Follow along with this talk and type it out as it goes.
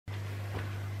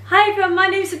Hi everyone, my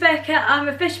name is Rebecca. I'm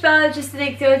a fish biologist and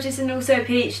ichthyologist and also a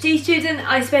PhD student.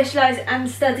 I specialise and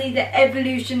study the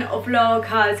evolution of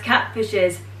lower-card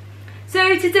catfishes.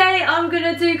 So today I'm going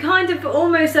to do kind of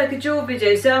almost like a jaw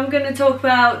video. So I'm going to talk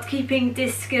about keeping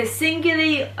discus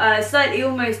singly, slightly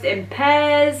almost in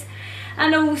pairs,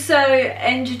 and also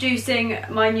introducing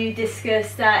my new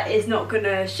discus that is not going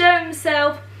to show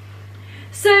himself.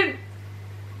 So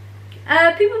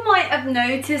people might have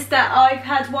noticed that I've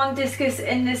had one discus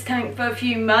in this tank for a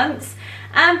few months,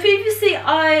 and previously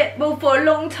for a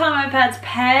long time I've had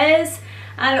pairs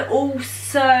and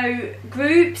also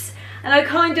groups, and I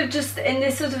kind of just in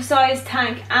this sort of size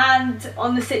tank and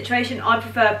on the situation I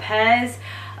prefer pairs.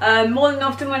 More than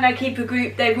often when I keep a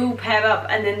group they will pair up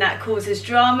and then that causes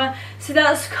drama, so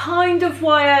that's kind of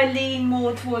why I lean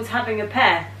more towards having a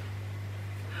pair,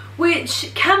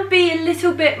 which can be a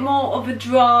little bit more of a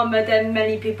drama than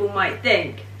many people might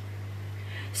think.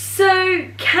 So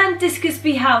can discus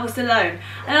be housed alone?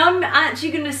 And I'm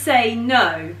actually going to say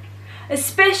no.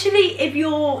 Especially if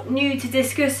you're new to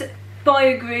discus, by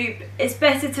a group. It's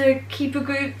better to keep a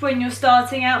group when you're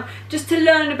starting out, just to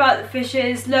learn about the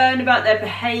fishes, learn about their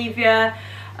behaviour.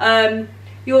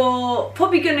 You're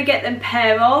probably going to get them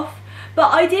pair off.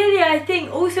 But ideally I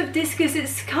think also with discus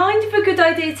it's kind of a good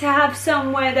idea to have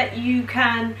somewhere that you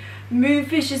can move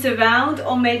fishes around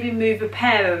or maybe move a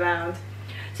pair around.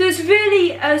 So it's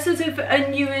really a sort of a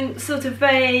nuanced, sort of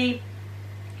a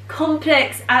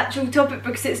complex actual topic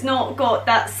because it's not got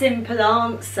that simple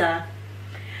answer.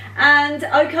 And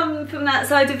I come from that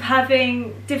side of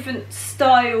having different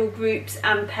style groups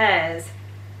and pairs.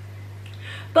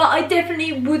 But I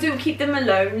definitely wouldn't keep them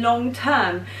alone long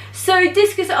term. So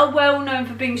discus are well known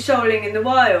for being shoaling in the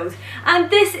wild, and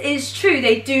this is true,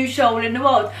 they do shoal in the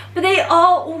wild, but they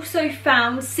are also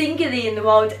found singly in the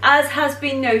wild, as has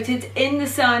been noted in the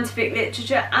scientific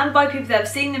literature and by people that have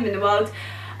seen them in the wild,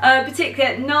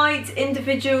 particularly at night.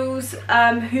 Individuals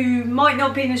who might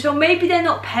not be in the shoal, maybe they're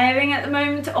not pairing at the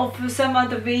moment or for some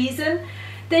other reason,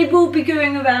 they will be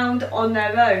going around on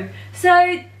their own.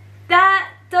 So that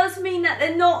does mean that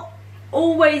they're not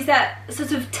always that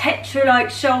sort of tetra-like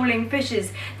shoaling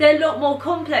fishes. They're a lot more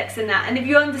complex than that, and if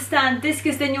you understand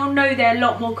discus then you'll know they're a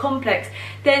lot more complex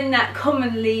than that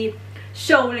commonly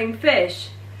shoaling fish.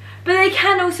 But they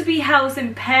can also be housed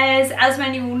in pairs, as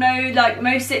many will know, like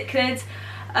most cichlids.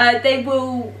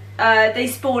 They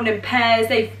spawn in pairs,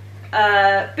 they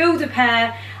build a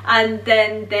pair and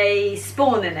then they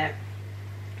spawn in it.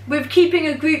 With keeping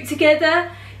a group together,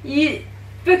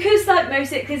 because like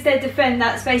most cichlids they defend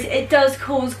that space, it does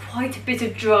cause quite a bit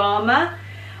of drama.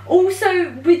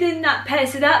 Also within that pair,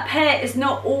 so that pair is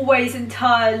not always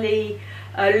entirely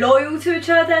loyal to each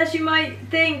other as you might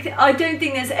think. I don't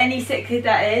think there's any cichlid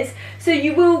that is. So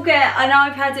you will get, and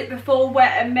I've had it before,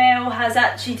 where a male has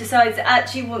actually decided that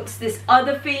actually wants this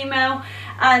other female,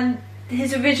 and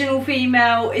his original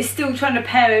female is still trying to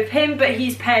pair with him, but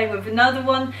he's pairing with another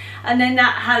one, and then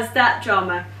that has that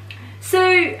drama.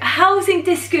 So housing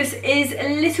discus is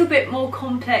a little bit more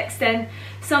complex than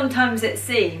sometimes it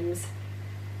seems.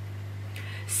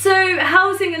 So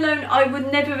housing alone, I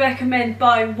would never recommend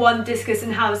buying one discus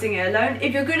and housing it alone.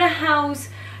 If you're going to house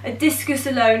a discus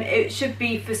alone, it should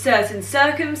be for certain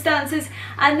circumstances,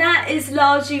 and that is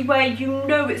largely where you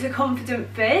know it's a confident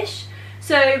fish.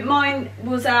 So mine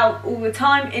was out all the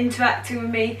time interacting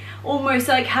with me, almost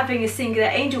like having a singular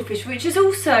angelfish, which is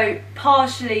also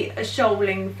partially a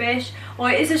shoaling fish,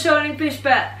 or it is a shoaling fish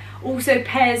but also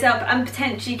pairs up and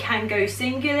potentially can go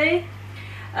singly.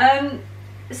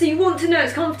 So you want to know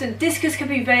it's confident. Discus can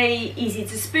be very easy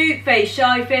to spook, very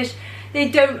shy fish.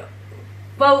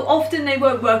 Often they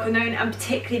won't work on their own, and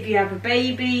particularly if you have a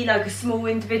baby, like a small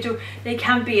individual, they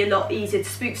can be a lot easier to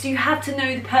spook. So you have to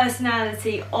know the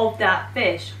personality of that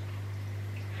fish.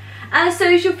 As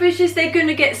social fishes, they're going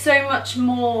to get so much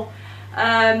more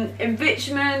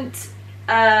enrichment,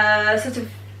 sort of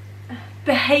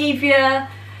behaviour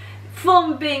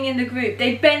from being in the group.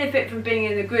 They benefit from being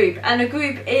in the group, and a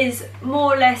group is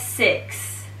more or less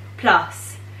 6+.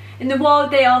 In the wild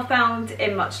they are found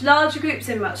in much larger groups,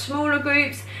 in much smaller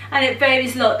groups, and it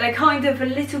varies a lot. They're kind of a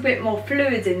little bit more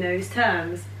fluid in those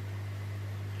terms.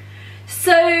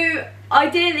 So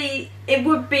ideally it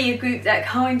would be a group that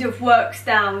kind of works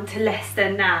down to less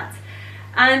than that.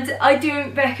 And I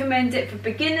don't recommend it for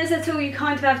beginners at all. You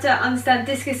kind of have to understand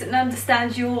discus and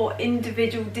understand your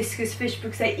individual discus fish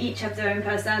because they each have their own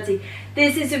personality.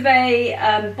 This is a very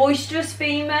boisterous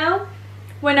female.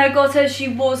 When I got her, she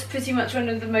was pretty much one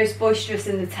of the most boisterous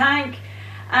in the tank,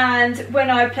 and when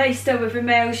I placed her with a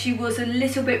male, she was a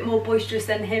little bit more boisterous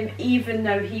than him, even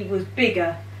though he was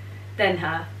bigger than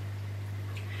her.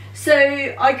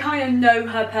 so I kind of know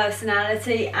her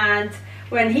personality, and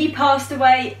when he passed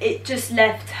away it just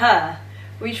left her,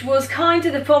 which was kind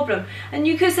of the problem. And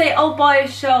you could say, oh, buy a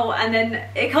shoal, and then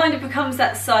it kind of becomes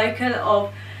that cycle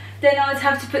of then I'd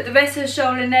have to put the rest of the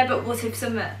shoal in there, but what if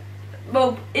some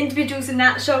individuals in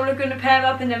that shoal are going to pair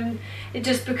up, and then it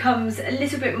just becomes a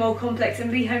little bit more complex.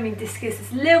 And rehoming discus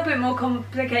is a little bit more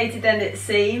complicated than it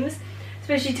seems,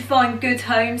 especially to find good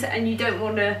homes, and you don't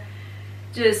want to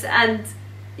just, and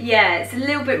yeah, it's a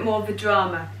little bit more of a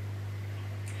drama.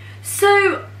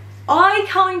 So I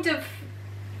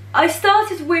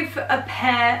started with a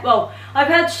pair. Well, I've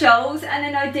had shoals and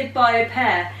then I did buy a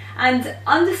pair, and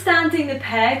understanding the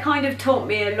pair kind of taught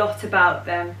me a lot about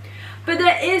them. But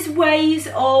there is ways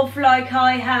of, like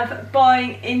I have,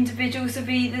 buying individuals of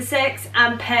either sex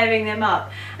and pairing them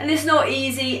up, and it's not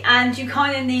easy, and you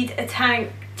kind of need a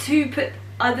tank to put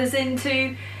others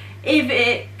into if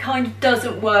it kind of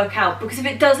doesn't work out, because if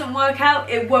it doesn't work out,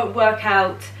 it won't work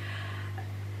out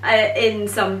in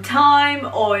some time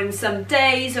or in some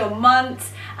days or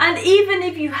months. And even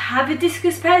if you have a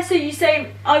discus pair, so you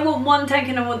say I want one tank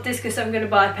and I want discus, so I'm going to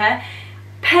buy a pair,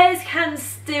 pairs can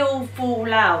still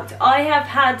fall out. I have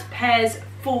had pairs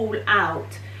fall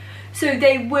out, so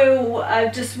they will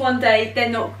just one day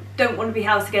don't want to be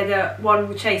housed together, one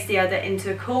will chase the other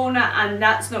into a corner, and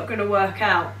that's not going to work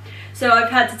out. So I've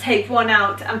had to take one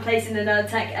out and place in another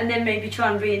tank, and then maybe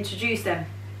try and reintroduce them.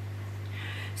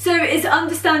 So it's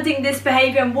understanding this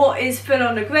behaviour and what is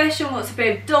full-on aggression, what's a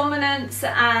bit of dominance,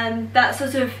 and that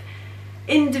sort of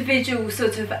individual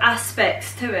sort of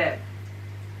aspects to it.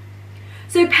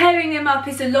 So pairing them up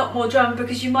is a lot more drama,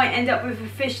 because you might end up with a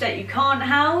fish that you can't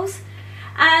house.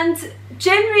 And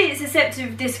generally it's accepted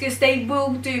with discus, they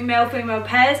will do male-female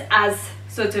pairs as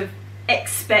sort of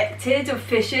expected of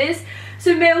fishes.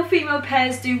 So male-female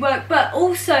pairs do work, but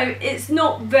also it's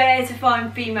not rare to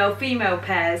find female-female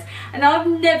pairs. And I've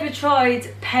never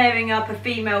tried pairing up a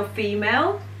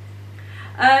female-female.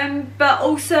 But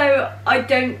also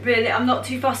I'm not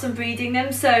too fussed on breeding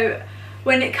them. So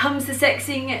when it comes to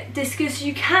sexing discus,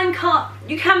 you can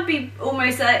be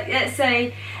almost like, let's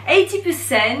say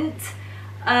 80%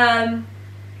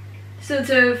 sort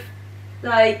of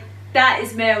like that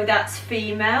is male, that's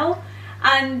female,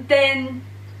 and then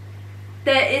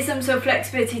there is some sort of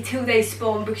flexibility till they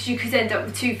spawn, because you could end up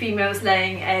with two females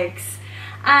laying eggs,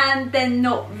 and then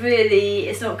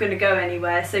it's not going to go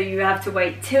anywhere, so you have to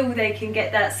wait till they can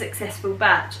get that successful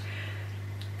batch.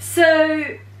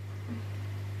 So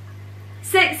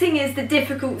sexing is the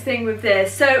difficult thing with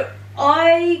this. So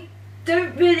I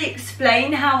don't really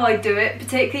explain how I do it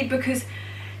particularly, because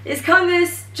it's kind of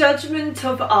this judgment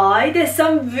of eye. There's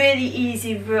some really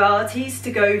easy varieties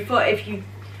to go for if you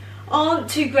aren't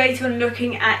too great on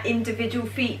looking at individual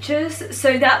features.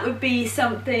 So that would be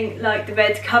something like the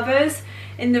red covers.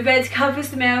 In the red covers,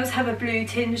 the males have a blue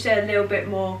tinge. They're a little bit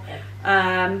more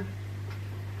brown,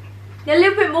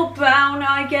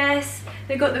 I guess.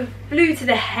 They've got the blue to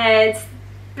the head,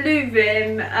 blue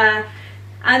rim,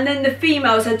 and then the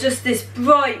females are just this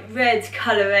bright red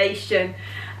coloration,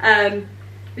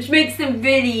 which makes them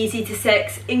really easy to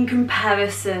sex in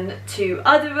comparison to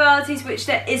other varieties, which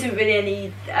there isn't really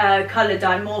any colour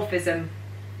dimorphism.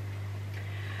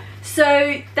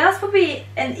 So that's probably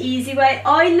an easy way.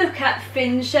 I look at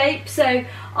fin shape, so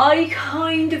I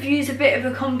kind of use a bit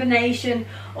of a combination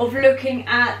of looking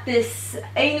at this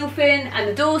anal fin and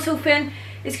the dorsal fin.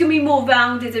 It's going to be more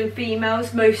rounded in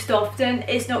females most often.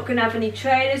 It's not going to have any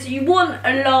trailers. You want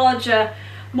a larger,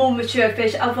 more mature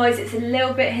fish, otherwise it's a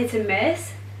little bit hit and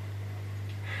miss.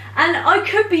 And I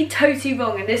could be totally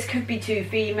wrong, and this could be two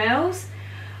females.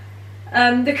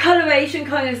 The coloration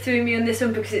kind of threw me on this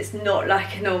one, because it's not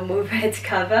like a normal red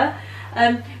cover.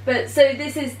 But so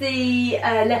this is the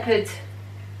leopard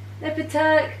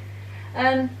Turk,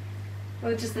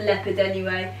 or just the leopard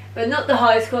anyway, but not the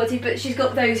highest quality. But she's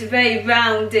got those very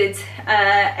rounded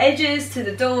edges to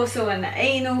the dorsal and the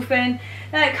anal fin.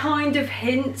 That kind of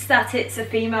hints that it's a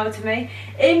female to me.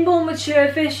 In more mature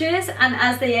fishes, and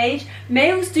as they age,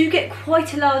 males do get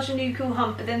quite a large nuchal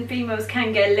hump, but then females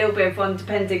can get a little bit of one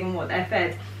depending on what they're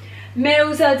fed.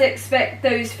 Males, I'd expect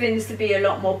those fins to be a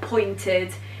lot more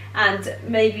pointed and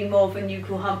maybe more of a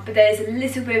nuchal hump, but there's a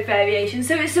little bit of variation.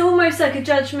 So it's almost like a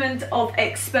judgment of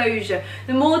exposure.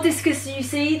 The more discus you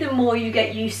see, the more you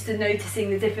get used to noticing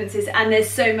the differences, and there's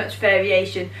so much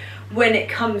variation when it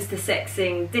comes to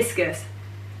sexing discus.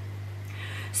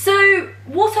 So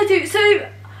what I do, so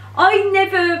I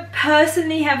never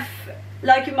personally have,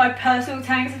 like in my personal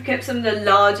tanks, I've kept some of the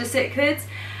larger cichlids,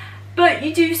 but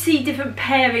you do see different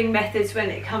pairing methods when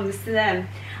it comes to them.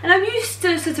 And I'm used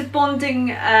to sort of bonding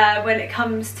when it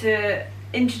comes to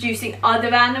introducing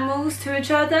other animals to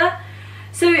each other.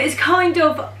 So it's kind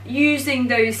of using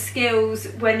those skills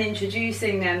when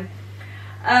introducing them.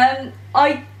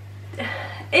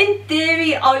 In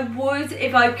theory, I would,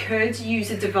 if I could,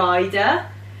 use a divider.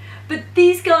 But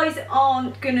these guys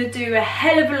aren't going to do a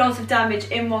hell of a lot of damage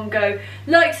in one go,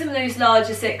 like some of those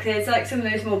larger cichlids, like some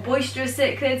of those more boisterous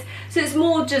cichlids. So it's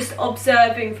more just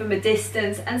observing from a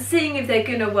distance and seeing if they're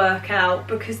going to work out,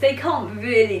 because they can't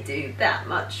really do that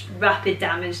much rapid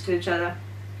damage to each other.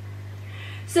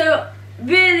 So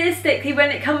realistically,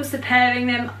 when it comes to pairing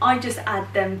them, I just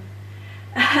add them.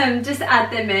 Just add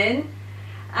them in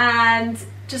and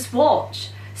just watch.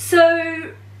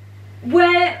 So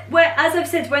where as I've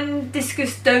said, when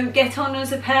discus don't get on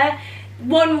as a pair,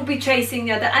 one will be chasing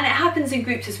the other, and it happens in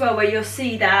groups as well, where you'll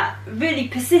see that really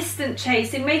persistent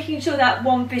chasing, making sure that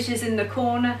one fish is in the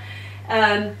corner,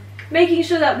 making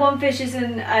sure that one fish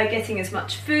isn't getting as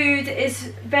much food,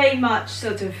 is very much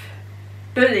sort of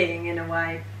bullying in a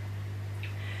way.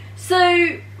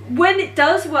 So when it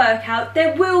does work out,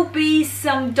 there will be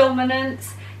some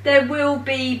dominance. There will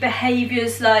be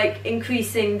behaviours like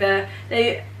increasing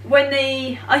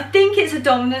I think it's a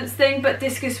dominance thing, but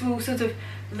discus will sort of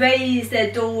raise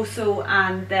their dorsal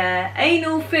and their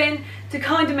anal fin to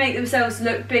kind of make themselves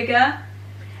look bigger.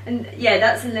 And yeah,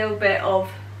 that's a little bit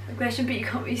of aggression, but you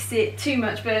can't really see it too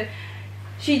much. But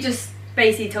she just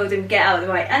basically told him get out of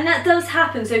the way, and that does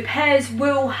happen. So pairs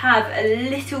will have a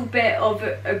little bit of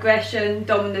aggression,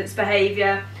 dominance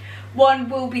behaviour. One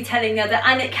will be telling the other,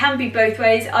 and it can be both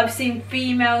ways. I've seen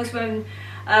females, when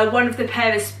one of the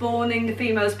pair is spawning, the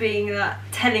females being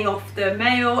telling off the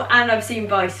male, and I've seen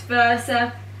vice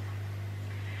versa.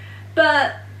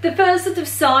 But the first sort of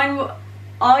sign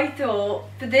I thought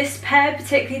for this pair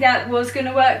particularly that was going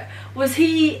to work was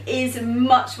he is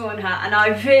much more than her, and I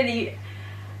really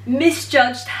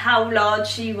misjudged how large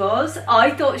she was.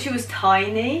 I thought she was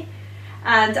tiny,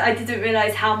 and I didn't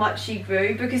realise how much she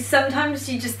grew, because sometimes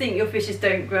you just think your fishes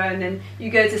don't grow, and then you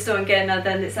go to store and get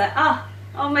another and it's like,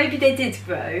 oh maybe they did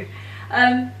grow.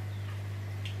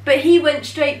 But he went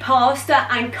straight past her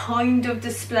and kind of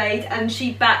displayed, and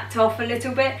she backed off a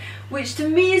little bit, which to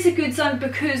me is a good sign,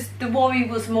 because the worry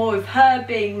was more of her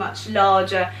being much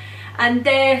larger and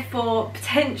therefore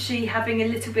potentially having a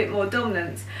little bit more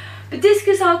dominance. But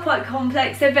discus are quite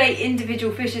complex, they're very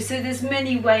individual fishes, so there's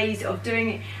many ways of doing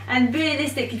it, and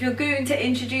realistically, if you're going to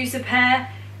introduce a pair,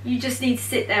 you just need to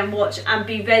sit there and watch and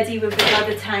be ready with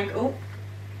another tank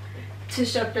to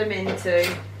shove them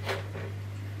into,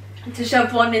 to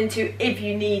shove one into if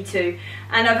you need to.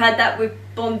 And I've had that with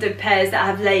bonded pairs that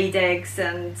have laid eggs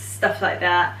and stuff like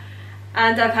that,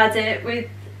 and I've had it with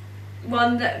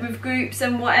with groups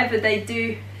and whatever they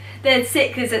do. They're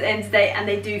cichlids at the end of the day, and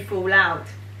they do fall out.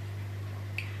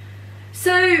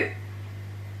 So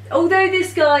although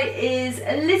this guy is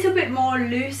a little bit more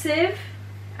elusive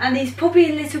and he's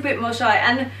probably a little bit more shy,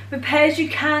 and with pairs you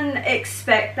can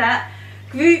expect that,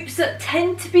 groups that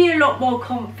tend to be a lot more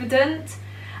confident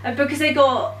because they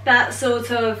got that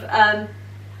sort of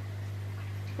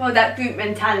well, that group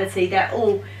mentality. They're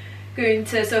all going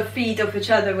to sort of feed off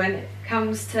each other when it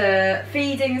comes to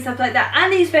feeding and stuff like that.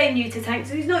 And he's very new to tank,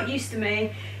 so he's not used to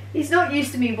me. He's not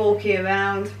used to me walking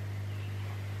around.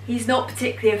 He's not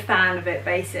particularly a fan of it,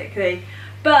 basically.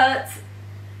 But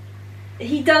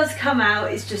he does come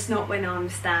out, it's just not when I'm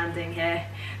standing here.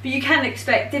 But you can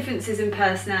expect differences in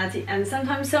personality, and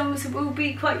sometimes some will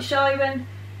be quite shy when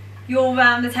you're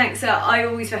around the tank, so I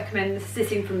always recommend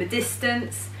sitting from a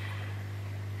distance.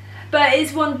 But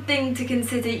it's one thing to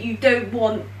consider, you don't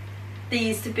want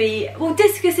these to be, well,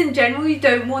 discus in general, you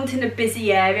don't want in a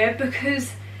busy area,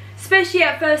 because especially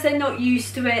at first they're not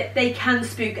used to it, they can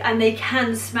spook and they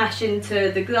can smash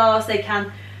into the glass, they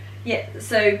can, yeah,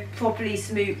 so properly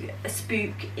spook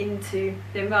into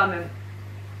the environment.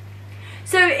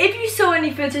 So if you saw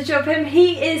any footage of him,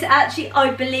 he is actually,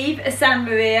 I believe, a San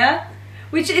Maria,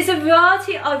 which is a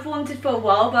variety I've wanted for a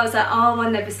while, but I was like, oh,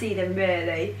 I'll never see them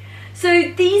really.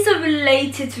 So these are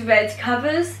related to red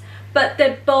covers, but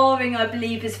their barring, I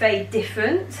believe, is very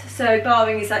different. So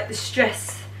barring is like the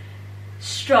stress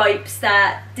stripes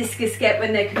that discus get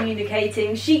when they're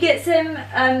communicating. She gets them,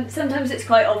 sometimes it's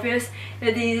quite obvious. There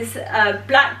are these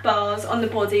black bars on the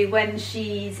body when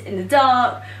she's in the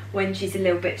dark, when she's a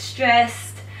little bit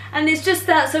stressed, and it's just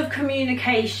that sort of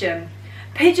communication.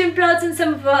 Pigeon bloods and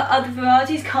some of our other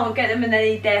varieties can't get them, and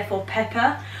they therefore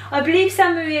pepper. I believe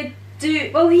San Maria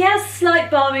do, well, he has slight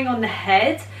barring on the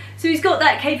head, so he's got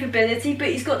that capability, but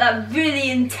he's got that really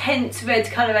intense red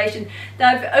coloration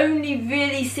that I've only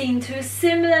really seen to a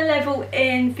similar level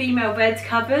in female red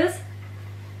covers.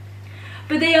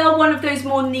 but they are one of those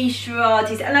more niche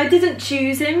varieties, and I didn't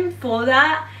choose him for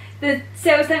that. The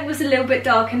sales tank was a little bit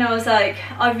dark and I was like,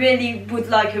 I really would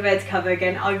like a red cover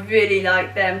again. I really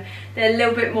like them. They're a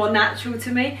little bit more natural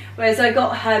to me, whereas I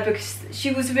got her because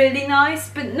she was really nice,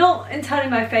 but not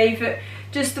entirely my favourite,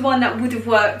 just the one that would have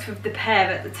worked with the pair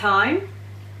at the time.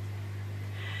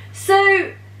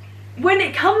 So when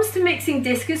it comes to mixing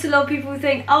discus, a lot of people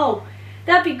think, oh,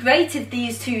 that'd be great if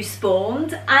these two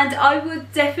spawned, and I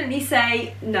would definitely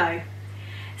say no.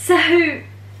 So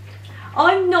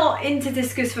I'm not into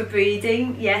discus for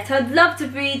breeding yet. I'd love to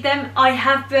breed them. I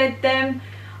have bred them.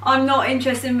 I'm not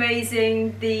interested in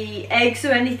raising the eggs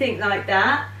or anything like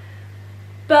that.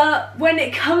 But when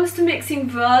it comes to mixing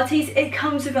varieties, it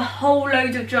comes with a whole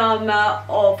load of drama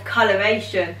of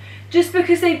coloration. Just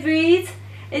because they breed,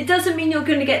 it doesn't mean you're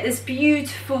going to get this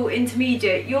beautiful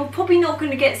intermediate. You're probably not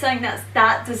going to get something that's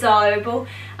that desirable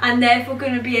and therefore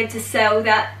going to be able to sell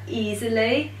that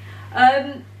easily.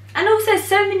 And also,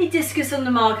 so many discus on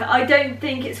the market, I don't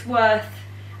think it's worth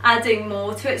adding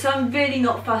more to it. So I'm really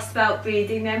not fussed about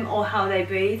breeding them or how they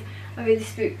breed. I really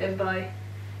spooked them by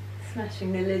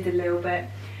smashing the lid a little bit.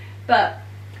 But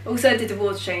also I did a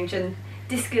water change, and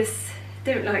discus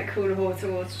don't like cooler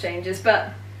water changes.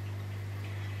 But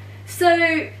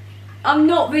so I'm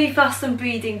not really fussed on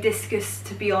breeding discus,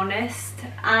 to be honest.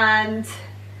 And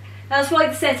that's why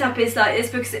the setup is like this,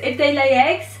 because if they lay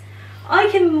eggs, I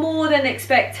can more than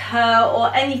expect her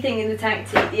or anything in the tank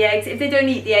to eat the eggs. If they don't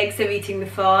eat the eggs, they're eating the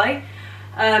fry.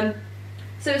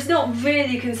 So it's not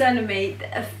really a concern of me,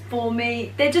 for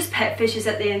me. They're just pet fishes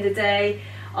at the end of the day.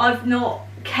 I've not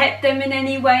kept them in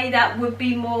any way that would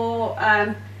be more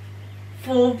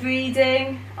for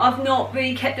breeding. I've not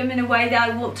really kept them in a way that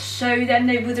I want to show them.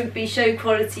 They wouldn't be show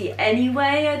quality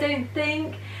anyway, I don't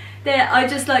think. I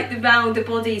just like the rounder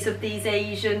bodies of these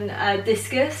Asian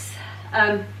discus.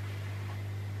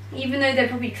 Even though they're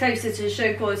probably closer to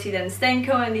show quality than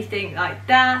Stenko or anything like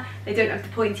that, they don't have the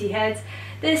pointy heads,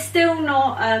 they're still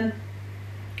not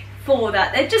for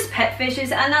that. They're just pet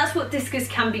fishes, and that's what discus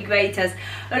can be great as.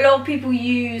 A lot of people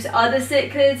use other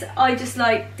cichlids. I just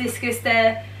like discus.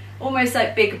 They're almost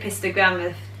like big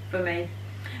pistogramma for me.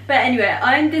 But anyway,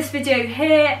 I end this video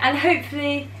here, and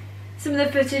hopefully some of the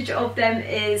footage of them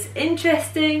is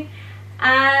interesting,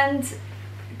 and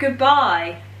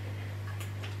goodbye.